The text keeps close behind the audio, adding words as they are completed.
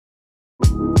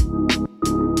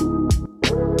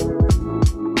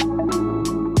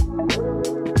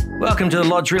Welcome to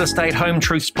the Lodge Real Estate Home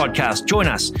Truths Podcast. Join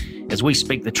us as we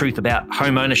speak the truth about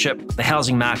home ownership, the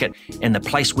housing market, and the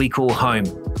place we call home,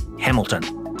 Hamilton.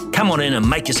 Come on in and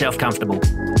make yourself comfortable.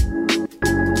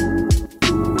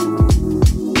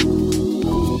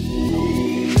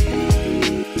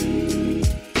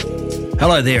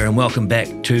 Hello there and welcome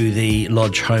back to the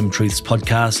Lodge Home Truths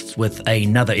Podcast with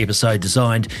another episode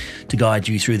designed to guide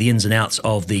you through the ins and outs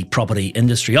of the property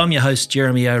industry. I'm your host,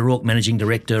 Jeremy O'Rourke, Managing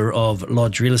Director of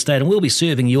Lodge Real Estate, and we'll be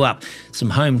serving you up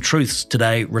some home truths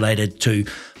today related to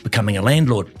becoming a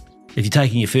landlord. If you're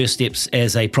taking your first steps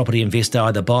as a property investor,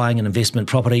 either buying an investment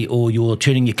property or you're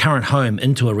turning your current home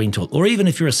into a rental, or even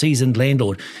if you're a seasoned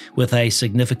landlord with a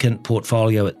significant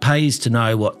portfolio, it pays to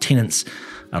know what tenants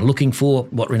are looking for,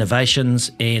 what renovations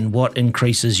and what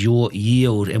increases your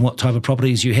yield and what type of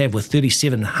properties you have. With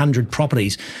 3,700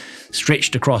 properties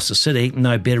stretched across the city,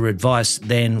 no better advice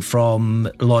than from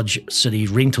Lodge City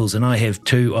Rentals, and I have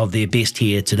two of their best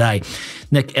here today.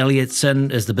 Nic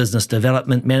Elliottyson is the Business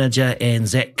Development Manager and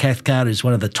Zack Cathcart is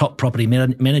one of the top property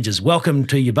managers. Welcome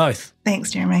to you both.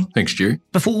 Thanks, Jeremy. Thanks, Jerry.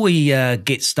 Before we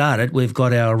get started, we've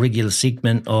got our regular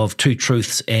segment of two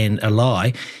truths and a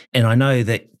lie, and I know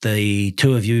that the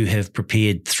two of you have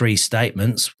prepared three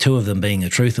statements, two of them being a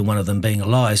truth and one of them being a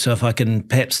lie. So if I can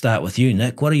perhaps start with you,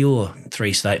 Nic, what are your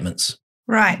three statements?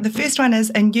 Right. The first one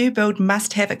is a new build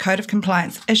must have a code of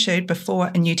compliance issued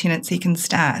before a new tenancy can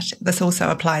start. This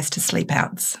also applies to sleep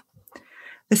outs.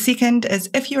 The second is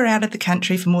if you're out of the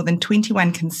country for more than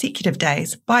 21 consecutive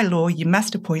days, by law, you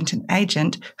must appoint an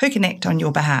agent who can act on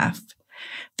your behalf.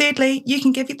 Thirdly, you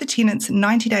can give the tenants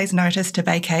 90 days notice to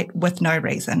vacate with no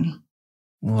reason.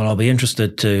 Well, I'll be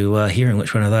interested to hearing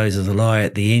which one of those is a lie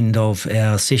at the end of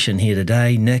our session here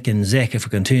today. Nic and Zack, if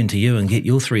we can turn to you and get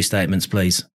your three statements,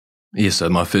 please. Yes, so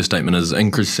my first statement is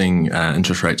increasing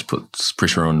interest rates puts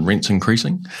pressure on rents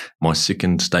increasing. My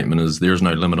second statement is there is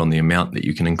no limit on the amount that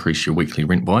you can increase your weekly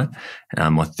rent by.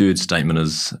 My third statement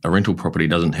is a rental property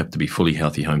doesn't have to be fully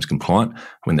Healthy Homes compliant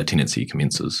when the tenancy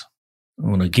commences.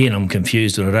 Well, again, I'm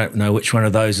confused and I don't know which one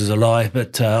of those is a lie,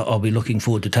 but I'll be looking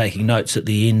forward to taking notes at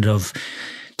the end of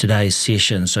today's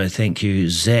session. So thank you,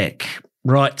 Zack.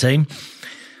 Right, team.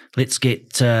 Let's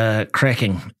get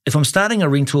cracking. If I'm starting a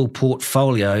rental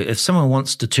portfolio, if someone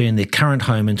wants to turn their current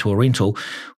home into a rental,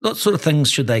 what sort of things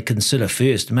should they consider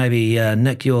first? Maybe,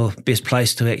 Nic, you're best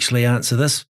placed to actually answer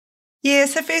this. Yeah,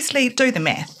 so firstly, do the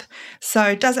math.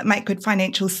 So does it make good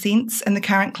financial sense in the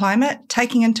current climate,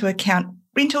 taking into account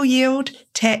rental yield,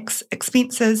 tax,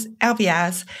 expenses,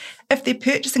 LVRs, if they're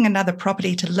purchasing another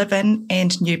property to live in,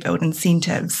 and new build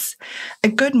incentives? A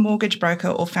good mortgage broker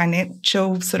or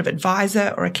financial sort of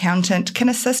advisor or accountant can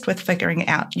assist with figuring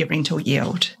out your rental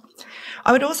yield.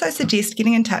 I would also suggest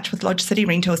getting in touch with Lodge City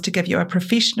Rentals to give you a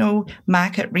professional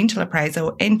market rental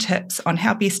appraisal and tips on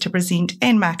how best to present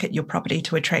and market your property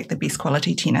to attract the best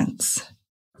quality tenants.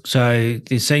 So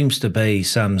there seems to be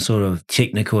some sort of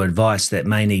technical advice that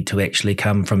may need to actually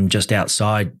come from just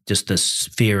outside just the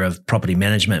sphere of property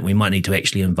management. We might need to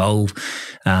actually involve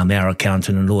our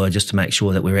accountant and lawyer just to make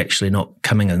sure that we're actually not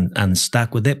coming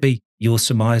unstuck. Would that be your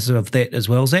surmise of that as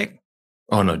well, Zack?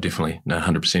 Oh, no, definitely. No,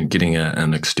 100%. Getting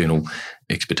an external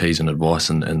expertise and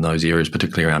advice in those areas,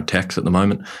 particularly around tax at the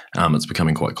moment, it's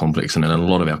becoming quite complex. And a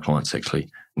lot of our clients actually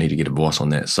need to get advice on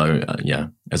that. So,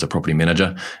 as a property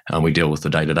manager, we deal with the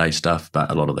day-to-day stuff,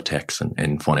 but a lot of the tax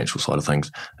and financial side of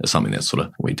things is something that sort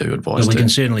of we do advise. Well, we can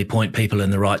certainly point people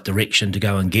in the right direction to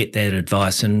go and get that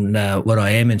advice. And what I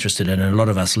am interested in, and a lot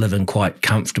of us live in quite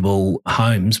comfortable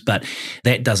homes, but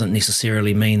that doesn't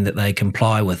necessarily mean that they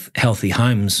comply with healthy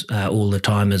homes all the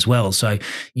time as well. So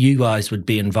you guys would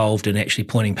be involved in actually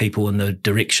pointing people in the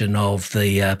direction of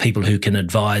the people who can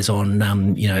advise on,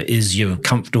 is your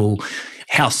comfortable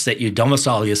house that you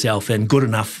domicile yourself in good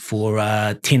enough for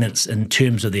tenants in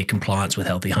terms of their compliance with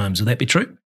healthy homes. Would that be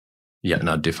true? Yeah,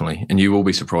 no, definitely. And you will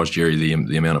be surprised, Jerry, the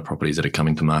amount of properties that are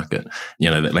coming to market,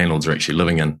 that landlords are actually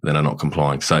living in that are not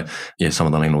complying. So, some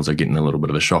of the landlords are getting a little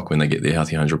bit of a shock when they get their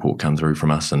Healthy Homes report come through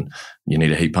from us and you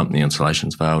need a heat pump and the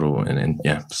insulation's failed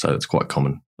so it's quite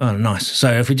common. Oh, nice.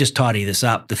 So if we just tidy this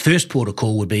up, the first port of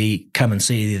call would be come and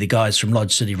see the guys from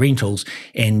Lodge City Rentals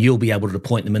and you'll be able to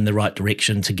point them in the right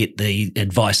direction to get the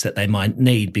advice that they might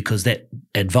need, because that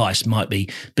advice might be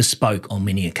bespoke on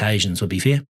many occasions. Would be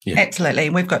fair? Yeah.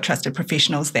 Absolutely. We've got trusted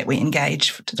professionals that we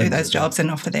engage to do those jobs and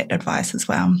offer that advice as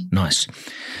well. Nice.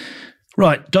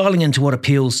 Right, dialing into what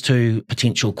appeals to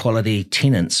potential quality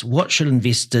tenants, what should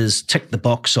investors tick the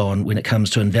box on when it comes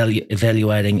to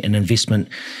evaluating an investment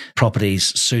property's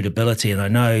suitability? And I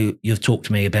know you've talked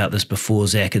to me about this before,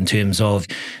 Zack, in terms of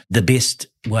the best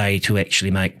way to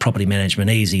actually make property management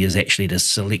easy is actually to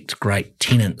select great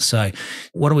tenants. So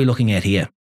what are we looking at here?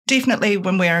 Definitely,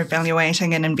 when we're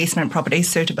evaluating an investment property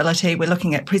suitability, we're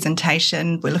looking at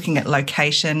presentation, we're looking at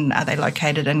location. Are they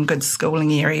located in good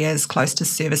schooling areas, close to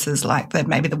services like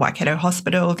maybe the Waikato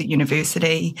Hospital, the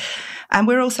university? And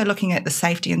we're also looking at the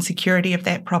safety and security of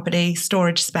that property,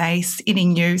 storage space, any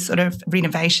new sort of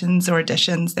renovations or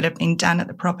additions that have been done at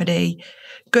the property,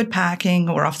 good parking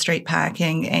or off-street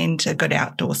parking, and a good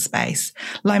outdoor space.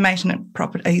 Low maintenance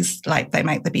properties, like they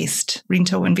make the best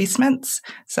rental investments.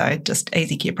 So just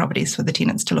easy care properties for the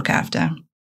tenants to look after.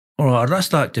 All right, I'd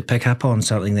just like to pick up on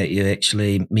something that you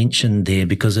actually mentioned there,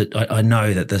 because I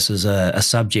know that this is a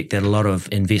subject that a lot of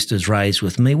investors raise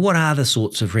with me. What are the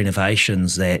sorts of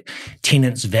renovations that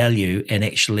tenants value and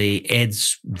actually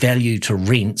adds value to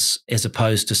rents, as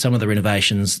opposed to some of the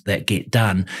renovations that get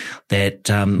done that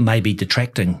may be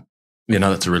detracting? Yeah,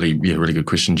 no, that's a really good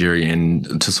question, Jerry.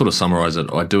 And to sort of summarise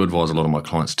it, I do advise a lot of my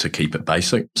clients to keep it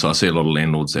basic. So I see a lot of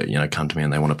landlords that, come to me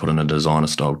and they want to put in a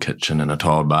designer-style kitchen and a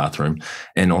tiled bathroom.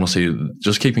 And honestly,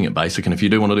 just keeping it basic. And if you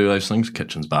do want to do those things,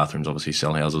 kitchens, bathrooms, obviously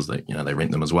sell houses that, they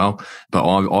rent them as well. But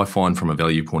I find from a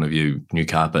value point of view, new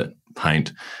carpet,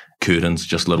 paint, curtains,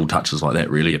 just little touches like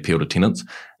that really appeal to tenants,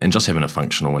 and just having a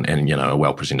functional and a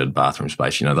well-presented bathroom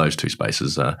space. Those two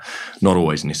spaces are not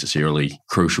always necessarily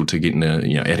crucial to getting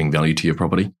adding value to your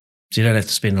property. So you don't have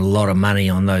to spend a lot of money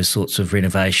on those sorts of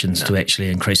renovations to actually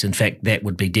increase. In fact, that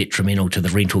would be detrimental to the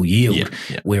rental yield.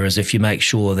 Yeah. Whereas if you make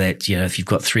sure that, if you've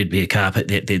got threadbare carpet,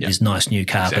 that there's nice new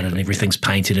carpet and everything's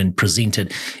painted and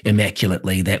presented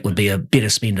immaculately, that would be a better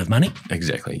spend of money.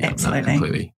 Exactly. Yeah, absolutely. No,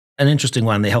 completely. An interesting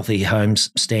one, the healthy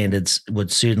homes standards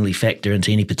would certainly factor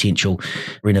into any potential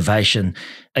renovation.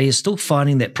 Are you still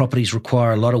finding that properties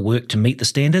require a lot of work to meet the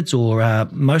standards, or are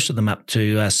most of them up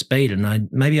to speed? And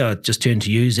maybe I'll just turn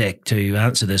to you, Zack, to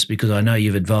answer this, because I know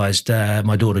you've advised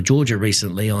my daughter Georgia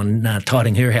recently on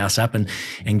tidying her house up and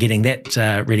getting that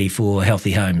ready for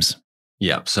healthy homes.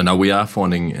 Yeah. So now we are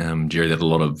finding, Jerry, that a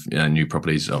lot of new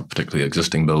properties, particularly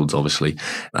existing builds, obviously,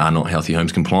 are not healthy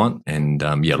homes compliant. And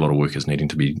a lot of work is needing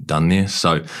to be done there.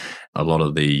 So a lot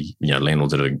of the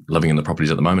landlords that are living in the properties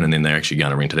at the moment, and then they're actually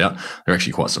going to rent it out, they're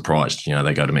actually quite surprised.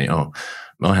 They go to me, oh,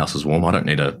 my house is warm, I don't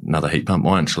need another heat pump,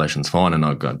 my insulation's fine. And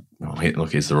I've got,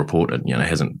 look, here's the report, it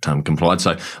hasn't complied.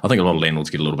 So I think a lot of landlords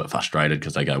get a little bit frustrated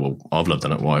because they go, well, I've lived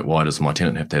in it, why does my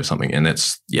tenant have to have something? And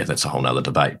that's a whole nother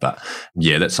debate. But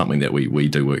that's something that we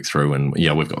do work through, and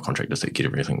we've got contractors that get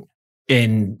everything.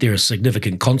 And there are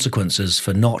significant consequences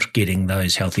for not getting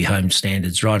those healthy home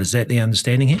standards, right? Is that the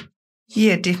understanding here?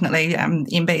 Yeah, definitely.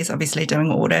 MB is obviously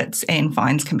doing audits, and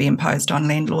fines can be imposed on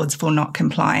landlords for not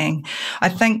complying. I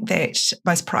think that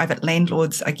most private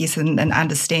landlords, I guess, an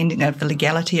understanding of the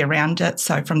legality around it.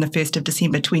 So from the 1st of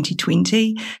December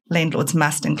 2020, landlords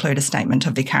must include a statement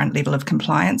of their current level of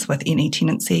compliance with any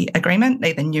tenancy agreement,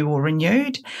 either new or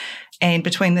renewed. And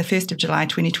between the 1st of July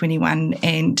 2021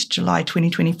 and July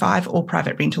 2025, all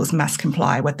private rentals must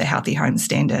comply with the healthy home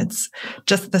standards.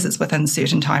 This is within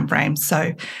certain timeframes.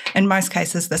 So in most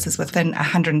cases, this is within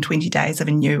 120 days of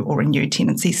a new or renewed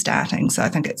tenancy starting. So I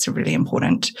think it's really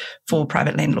important for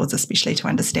private landlords especially to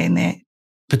understand that.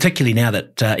 Particularly now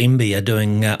that MB are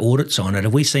doing audits on it.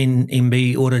 Have we seen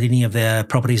MB audit any of the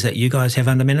properties that you guys have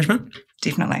under management?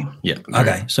 Definitely. Yeah.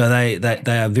 Okay. So they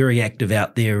are very active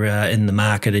out there in the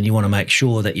market, and you want to make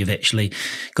sure that you've actually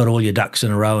got all your ducks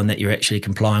in a row and that you're actually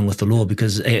complying with the law,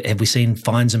 because have we seen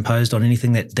fines imposed on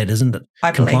anything that isn't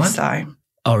I compliant? believe so.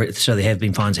 Oh, so there have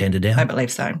been fines handed down? I believe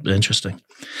so. Interesting.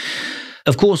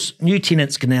 Of course, new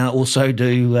tenants can now also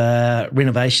do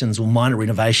renovations or minor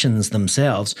renovations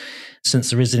themselves.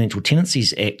 Since the Residential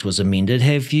Tenancies Act was amended,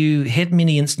 have you had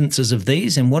many instances of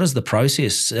these, and what is the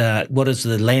process? What is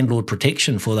the landlord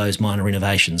protection for those minor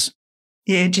renovations?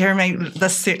 Yeah, Jeremy,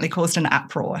 this certainly caused an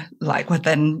uproar,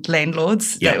 within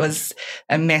landlords. Yep. That was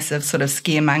a massive sort of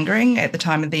scaremongering at the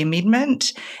time of the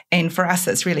amendment. And for us,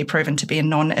 it's really proven to be a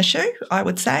non-issue, I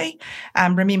would say.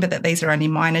 Remember that these are only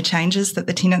minor changes that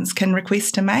the tenants can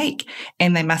request to make,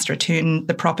 and they must return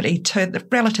the property to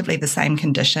relatively the same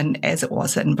condition as it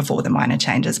was in before the minor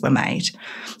changes were made.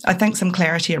 I think some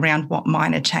clarity around what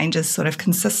minor changes sort of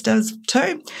consist of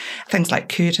too. Things like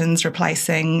curtains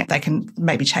replacing, they can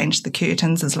maybe change the curtain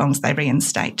curtains as long as they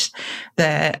reinstate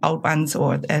the old ones,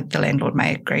 or the landlord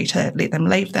may agree to let them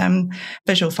leave them.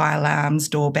 Visual fire alarms,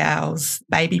 doorbells,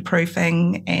 baby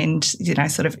proofing, and,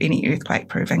 sort of any earthquake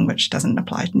proofing, which doesn't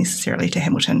apply necessarily to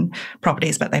Hamilton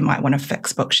properties, but they might want to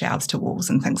fix bookshelves to walls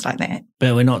and things like that.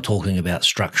 But we're not talking about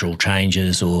structural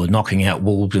changes or knocking out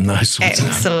walls and those sorts of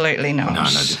things. Absolutely not. No,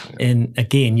 definitely. And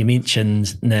again, you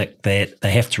mentioned, Nick, that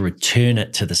they have to return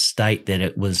it to the state that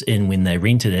it was in when they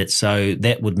rented it. So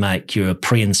that would make your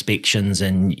pre-inspections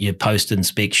and your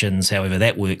post-inspections, however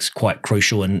that works, quite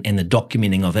crucial, and the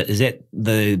documenting of it. Is that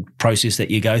the process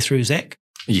that you go through, Zack?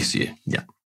 Yes, yeah.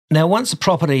 Now, once the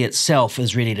property itself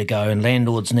is ready to go, and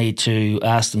landlords need to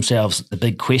ask themselves the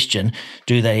big question,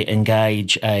 do they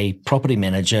engage a property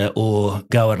manager or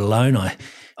go it alone?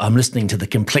 I'm listening to the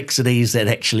complexities that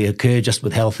actually occur just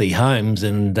with healthy homes,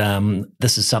 and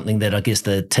this is something that I guess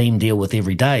the team deal with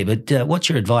every day. But what's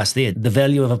your advice there? The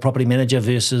value of a property manager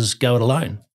versus go it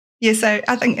alone? Yeah, so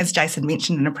I think, as Jason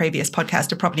mentioned in a previous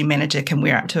podcast, a property manager can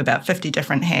wear up to about 50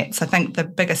 different hats. I think the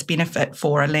biggest benefit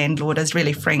for a landlord is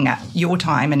really freeing up your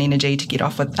time and energy to get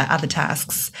off with the other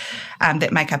tasks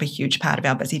that make up a huge part of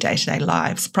our busy day-to-day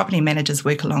lives. Property managers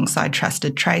work alongside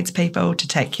trusted tradespeople to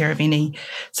take care of any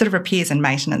sort of repairs and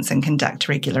maintenance and conduct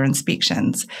regular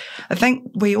inspections. I think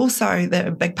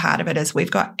the big part of it is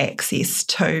we've got access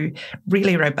to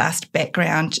really robust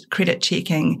background credit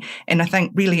checking, and I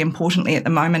think really importantly at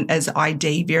the moment is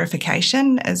ID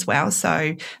verification as well.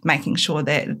 So making sure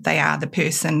that they are the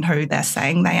person who they're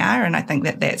saying they are. And I think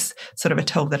that that's sort of a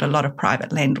tool that a lot of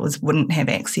private landlords wouldn't have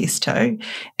access to.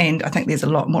 And I think there's a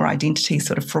lot more identity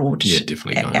sort of fraud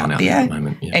definitely going out on there. At the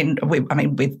moment. Yeah. And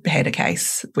we've had a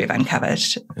case we've uncovered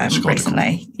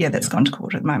recently. Yeah, that's gone to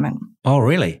court at the moment. Oh,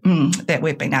 really? That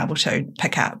we've been able to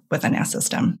pick up within our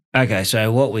system. Okay,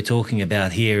 so what we're talking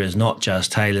about here is not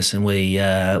just, hey, listen,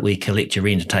 we collect your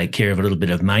rent to take care of a little bit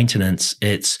of maintenance.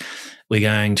 It's we're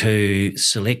going to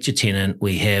select your tenant.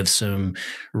 We have some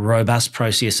robust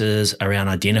processes around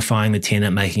identifying the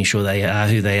tenant, making sure they are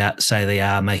who they say they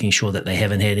are, making sure that they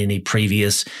haven't had any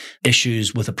previous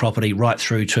issues with the property, right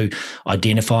through to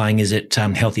identifying is it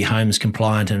Healthy Homes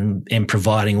compliant, and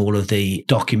providing all of the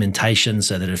documentation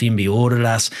so that if MB ordered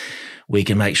us, we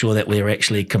can make sure that we're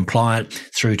actually compliant,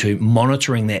 through to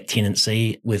monitoring that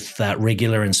tenancy with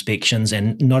regular inspections,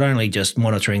 and not only just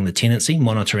monitoring the tenancy,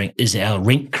 monitoring is our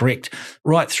rent correct,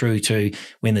 right through to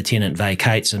when the tenant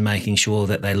vacates and making sure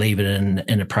that they leave it in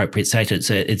an appropriate state.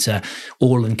 It's a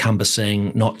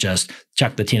all-encompassing, not just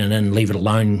chuck the tenant in, leave it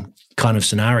alone kind of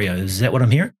scenario. Is that what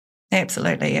I'm hearing?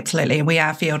 Absolutely. And we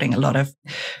are fielding a lot of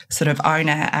sort of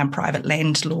owner and private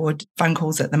landlord phone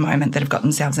calls at the moment that have got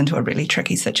themselves into a really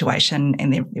tricky situation,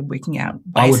 and they're working out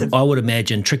ways I would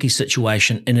imagine tricky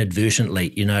situation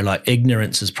inadvertently, like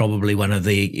ignorance is probably one of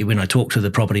the, when I talk to the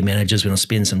property managers, when I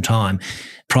spend some time,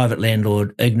 private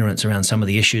landlord ignorance around some of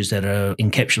the issues that are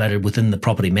encapsulated within the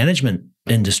property management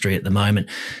industry at the moment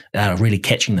are really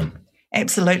catching them.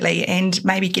 Absolutely, and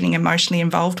maybe getting emotionally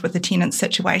involved with the tenant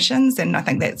situations, and I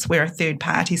think that's where a third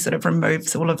party sort of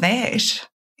removes all of that.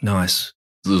 Nice.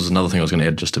 There's another thing I was going to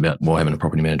add just about why having a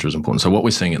property manager is important. So what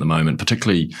we're seeing at the moment,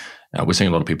 particularly, we're seeing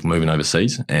a lot of people moving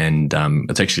overseas, and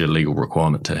it's actually a legal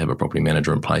requirement to have a property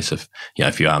manager in place if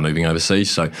you are moving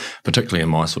overseas. So particularly in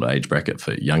my sort of age bracket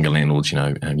for younger landlords,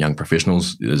 young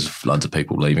professionals, there's floods of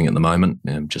people leaving at the moment,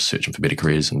 just searching for better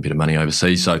careers and better money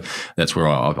overseas. So that's where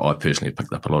I personally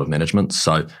picked up a lot of management.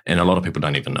 So, and a lot of people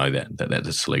don't even know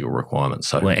that's a legal requirement.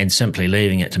 So, and simply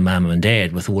leaving it to mum and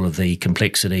dad with all of the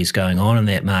complexities going on in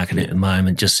that market at the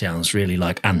moment just sounds really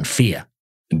like unfair.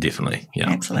 Definitely, yeah.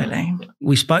 Absolutely.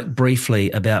 We spoke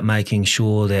briefly about making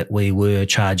sure that we were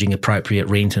charging appropriate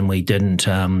rent and we didn't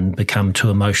become too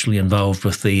emotionally involved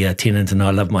with the tenant. And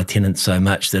I love my tenants so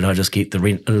much that I just keep the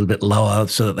rent a little bit lower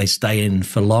so that they stay in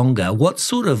for longer. What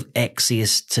sort of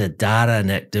access to data,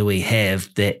 Nick, do we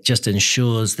have that just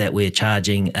ensures that we're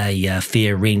charging a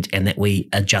fair rent and that we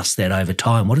adjust that over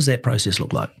time? What does that process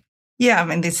look like? Yeah,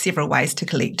 there's several ways to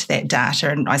collect that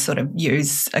data, and I sort of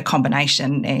use a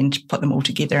combination and put them all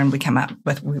together, and we come up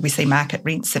with where we see market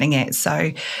rent sitting at.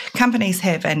 So companies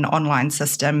have an online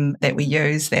system that we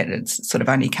use that it's sort of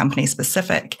only company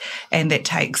specific, and that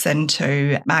takes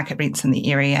into market rents in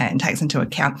the area and takes into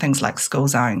account things like school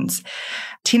zones.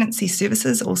 Tenancy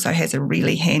Services also has a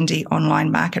really handy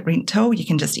online market rent tool. You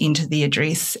can just enter the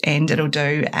address and it'll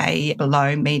do a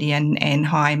below, median and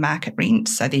high market rent.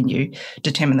 So then you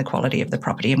determine the quality quality of the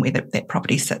property and where that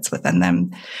property sits within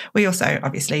them. We also,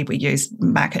 obviously, we use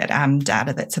market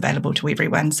data that's available to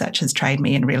everyone, such as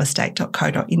TradeMe and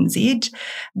realestate.co.nz.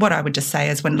 What I would just say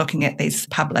is when looking at these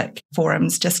public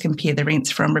forums, just compare the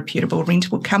rents from reputable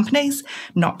rental companies,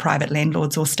 not private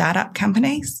landlords or startup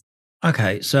companies.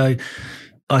 Okay, so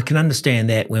I can understand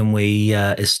that when we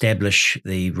establish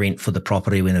the rent for the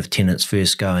property when a tenant's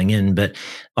first going in, but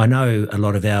I know a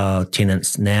lot of our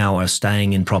tenants now are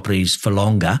staying in properties for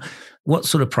longer. What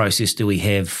sort of process do we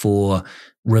have for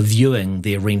reviewing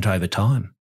their rent over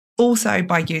time? Also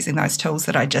by using those tools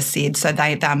that I just said, so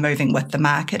they're moving with the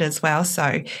market as well.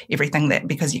 So everything that,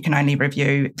 because you can only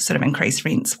review sort of increased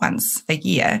rents once a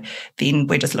year, then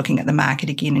we're just looking at the market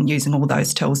again and using all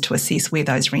those tools to assess where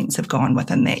those rents have gone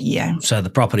within that year. So the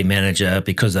property manager,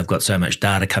 because they've got so much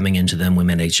data coming into them, we're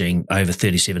managing over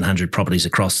 3,700 properties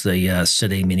across the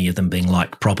city, many of them being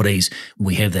like properties.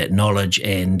 We have that knowledge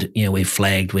and, we've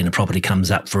flagged when a property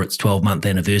comes up for its 12-month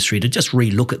anniversary to just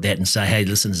relook at that and say, hey,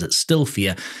 listen, is it still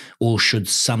fair? Or should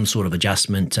some sort of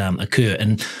adjustment occur?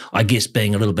 And I guess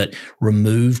being a little bit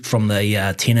removed from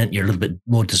the tenant, you're a little bit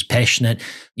more dispassionate,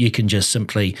 you can just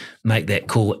simply make that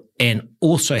call and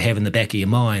also have in the back of your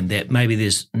mind that maybe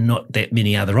there's not that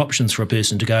many other options for a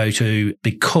person to go to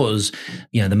because,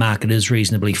 the market is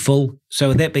reasonably full. So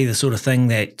would that be the sort of thing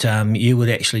that you would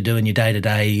actually do in your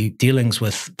day-to-day dealings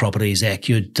with properties, Zack?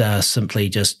 You'd simply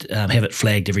just have it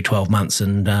flagged every 12 months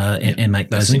and make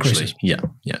those increases? Yeah,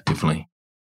 definitely.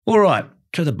 All right,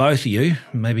 to the both of you,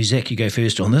 maybe Zack, you go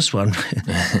first on this one.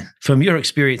 From your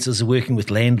experiences of working with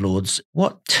landlords,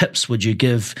 what tips would you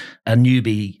give a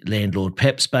newbie landlord,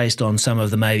 perhaps based on some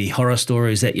of the maybe horror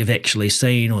stories that you've actually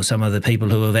seen or some of the people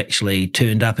who have actually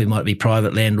turned up who might be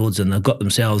private landlords and they've got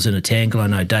themselves in a tangle? I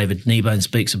know David Kneebone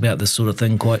speaks about this sort of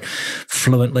thing quite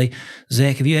fluently.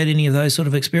 Zack, have you had any of those sort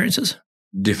of experiences?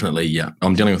 Definitely, yeah.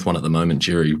 I'm dealing with one at the moment,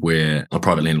 Jerry, where a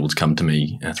private landlord's come to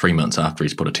me 3 months after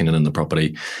he's put a tenant in the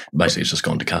property. Basically, it's just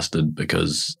gone to custard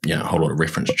because, a whole lot of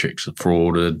reference checks are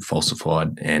frauded,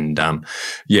 falsified, and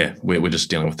we're just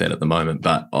dealing with that at the moment.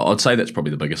 But I'd say that's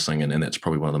probably the biggest thing, and that's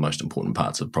probably one of the most important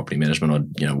parts of property management.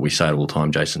 We say it all the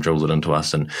time, Jason drills it into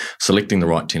us, and selecting the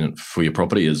right tenant for your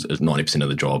property is 90% of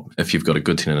the job. If you've got a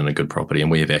good tenant and a good property, and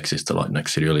we have access to, like Nic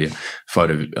said earlier,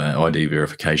 photo ID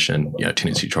verification,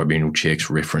 tenancy tribunal checks,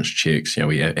 reference checks.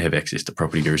 We have access to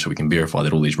Property Guru, so we can verify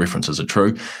that all these references are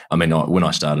true. I mean, when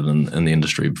I started in the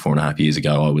industry 4.5 years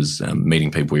ago, I was meeting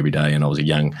people every day, and I was a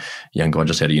young guy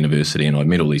just out of university, and I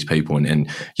met all these people, and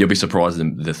you'll be surprised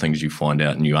at the things you find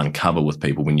out and you uncover with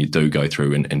people when you do go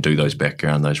through and do those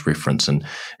background, those reference and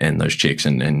those checks,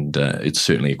 and it's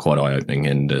certainly quite eye-opening,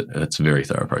 and it's a very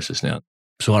thorough process now.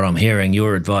 So what I'm hearing,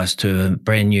 your advice to a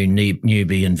brand new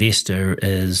newbie investor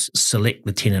is select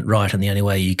the tenant right, and the only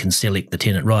way you can select the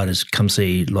tenant right is come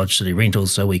see Lodge City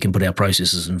Rentals so we can put our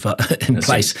processes in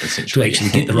place to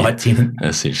actually get the right tenant.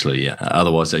 Essentially, yeah.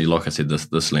 Otherwise, like I said,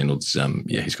 this landlord's,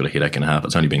 he's got a headache and a half.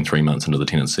 It's only been 3 months into the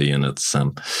tenancy, and it's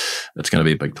going to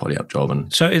be a big tidy up job.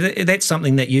 And so that's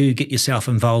something that you get yourself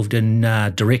involved in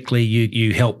directly.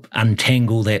 You help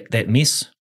untangle that mess.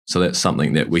 So that's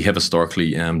something that we have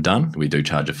historically done. We do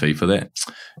charge a fee for that.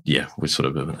 Yeah, we're sort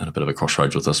of in a bit of a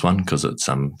crossroads with this one because it's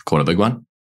quite a big one.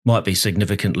 Might be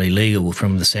significantly legal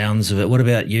from the sounds of it. What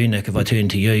about you, Nic? If I turn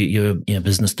to you, you're a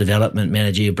business development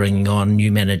manager, you're bringing on, you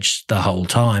manage the whole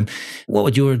time. What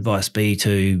would your advice be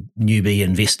to newbie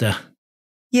investor?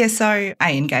 Yeah, so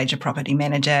engage a property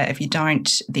manager. If you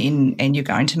don't, and you're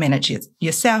going to manage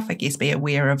yourself, I guess be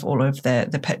aware of all of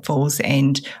the pitfalls.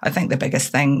 And I think the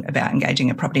biggest thing about engaging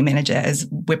a property manager is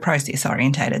we're process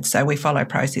orientated. So we follow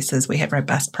processes, we have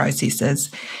robust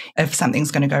processes. If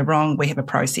something's going to go wrong, we have a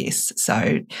process.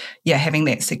 So yeah, having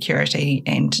that security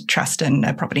and trust in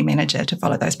a property manager to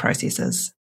follow those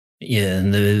processes. Yeah,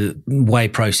 and the way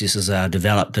processes are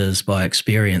developed is by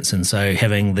experience, and so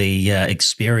having the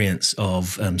experience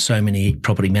of so many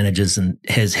property managers and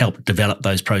has helped develop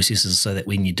those processes so that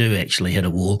when you do actually hit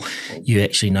a wall, you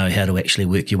actually know how to actually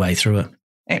work your way through it.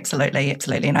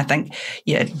 Absolutely. And I think,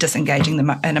 disengaging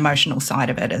an emotional side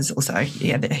of it is also, a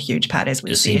huge part as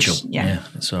we essential. said. Yeah,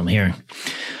 that's what I'm hearing.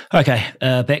 Okay,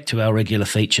 back to our regular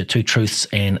feature, two truths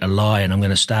and a lie. And I'm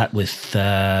going to start with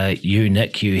you,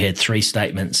 Nic. You had 3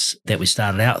 statements that we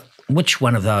started out. Which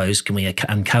one of those can we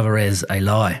uncover as a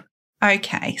lie?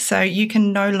 Okay, so you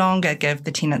can no longer give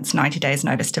the tenants 90 days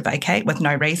notice to vacate with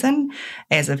no reason.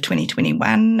 As of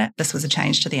 2021, this was a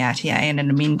change to the RTA and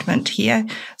an amendment here.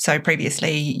 So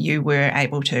previously you were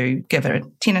able to give a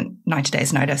tenant 90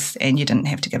 days notice and you didn't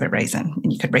have to give a reason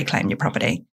and you could reclaim your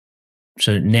property.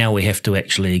 So now we have to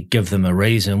actually give them a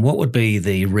reason. What would be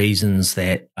the reasons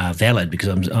that are valid?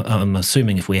 Because I'm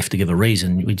assuming if we have to give a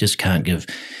reason, we just can't give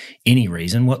any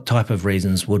reason. What type of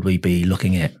reasons would we be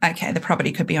looking at? Okay, the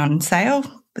property could be on sale.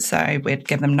 So we'd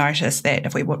give them notice that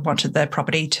if we wanted the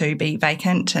property to be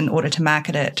vacant in order to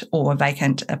market it or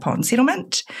vacant upon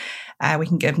settlement. We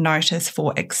can give notice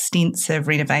for extensive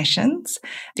renovations.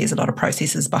 There's a lot of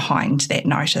processes behind that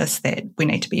notice that we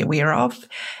need to be aware of.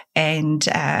 And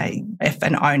if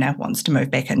an owner wants to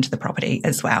move back into the property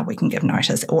as well, we can give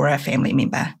notice, or a family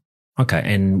member. Okay,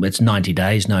 and it's 90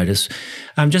 days notice.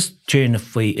 Just turn,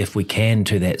 if we can,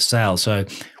 to that sale. So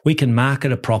we can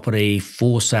market a property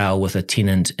for sale with a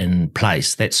tenant in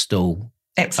place. That's still...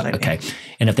 Absolutely. Okay.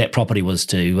 And if that property was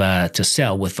to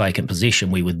sell with vacant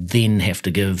possession, we would then have to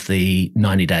give the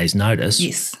 90 days notice.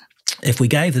 Yes. If we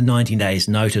gave the 90 days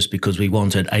notice because we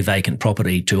wanted a vacant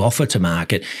property to offer to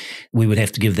market, we would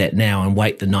have to give that now and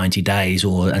wait the 90 days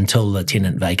or until the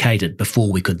tenant vacated before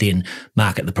we could then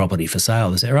market the property for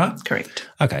sale. Is that right? Correct.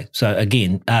 Okay. So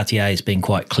again, RTA has been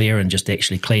quite clear and just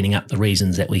actually cleaning up the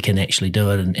reasons that we can actually do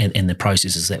it and the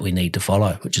processes that we need to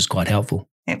follow, which is quite helpful.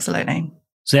 Absolutely.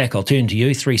 Zach, I'll turn to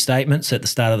you. 3 statements at the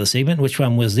start of the segment. Which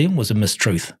one was them? Was a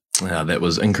mistruth? That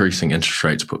was increasing interest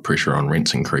rates put pressure on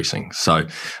rents increasing. So,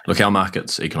 look, our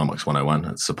market's economics 101.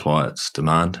 It's supply, it's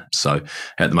demand. So,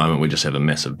 at the moment, we just have a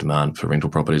massive demand for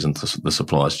rental properties and the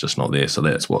supply is just not there. So,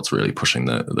 that's what's really pushing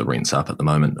the rents up at the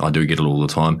moment. I do get it all the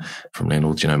time from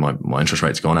landlords. My interest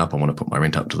rate's gone up. I want to put my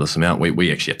rent up to this amount.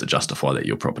 We actually have to justify that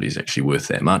your property is actually worth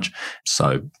that much.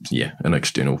 So, yeah, an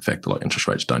external factor like interest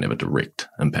rates don't have a direct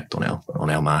impact on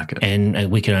our market. And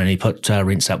we can only put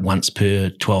rents up once per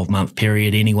 12-month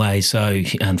period anyway. So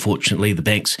unfortunately, the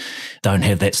banks don't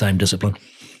have that same discipline.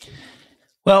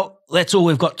 Well, that's all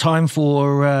we've got time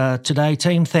for today,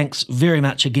 team. Thanks very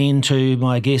much again to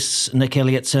my guests, Nic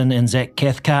Elliottyson and Zack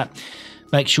Cathcart.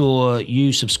 Make sure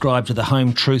you subscribe to the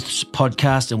Home Truths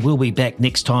podcast, and we'll be back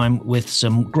next time with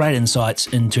some great insights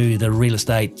into the real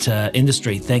estate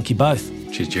industry. Thank you both.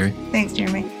 Cheers, Jerry. Thanks,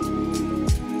 Jeremy.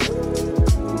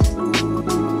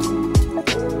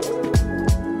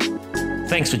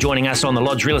 Thanks for joining us on the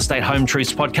Lodge Real Estate Home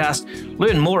Truths podcast.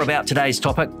 Learn more about today's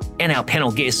topic and our panel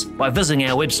guests by visiting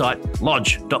our website,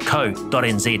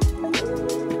 lodge.co.nz.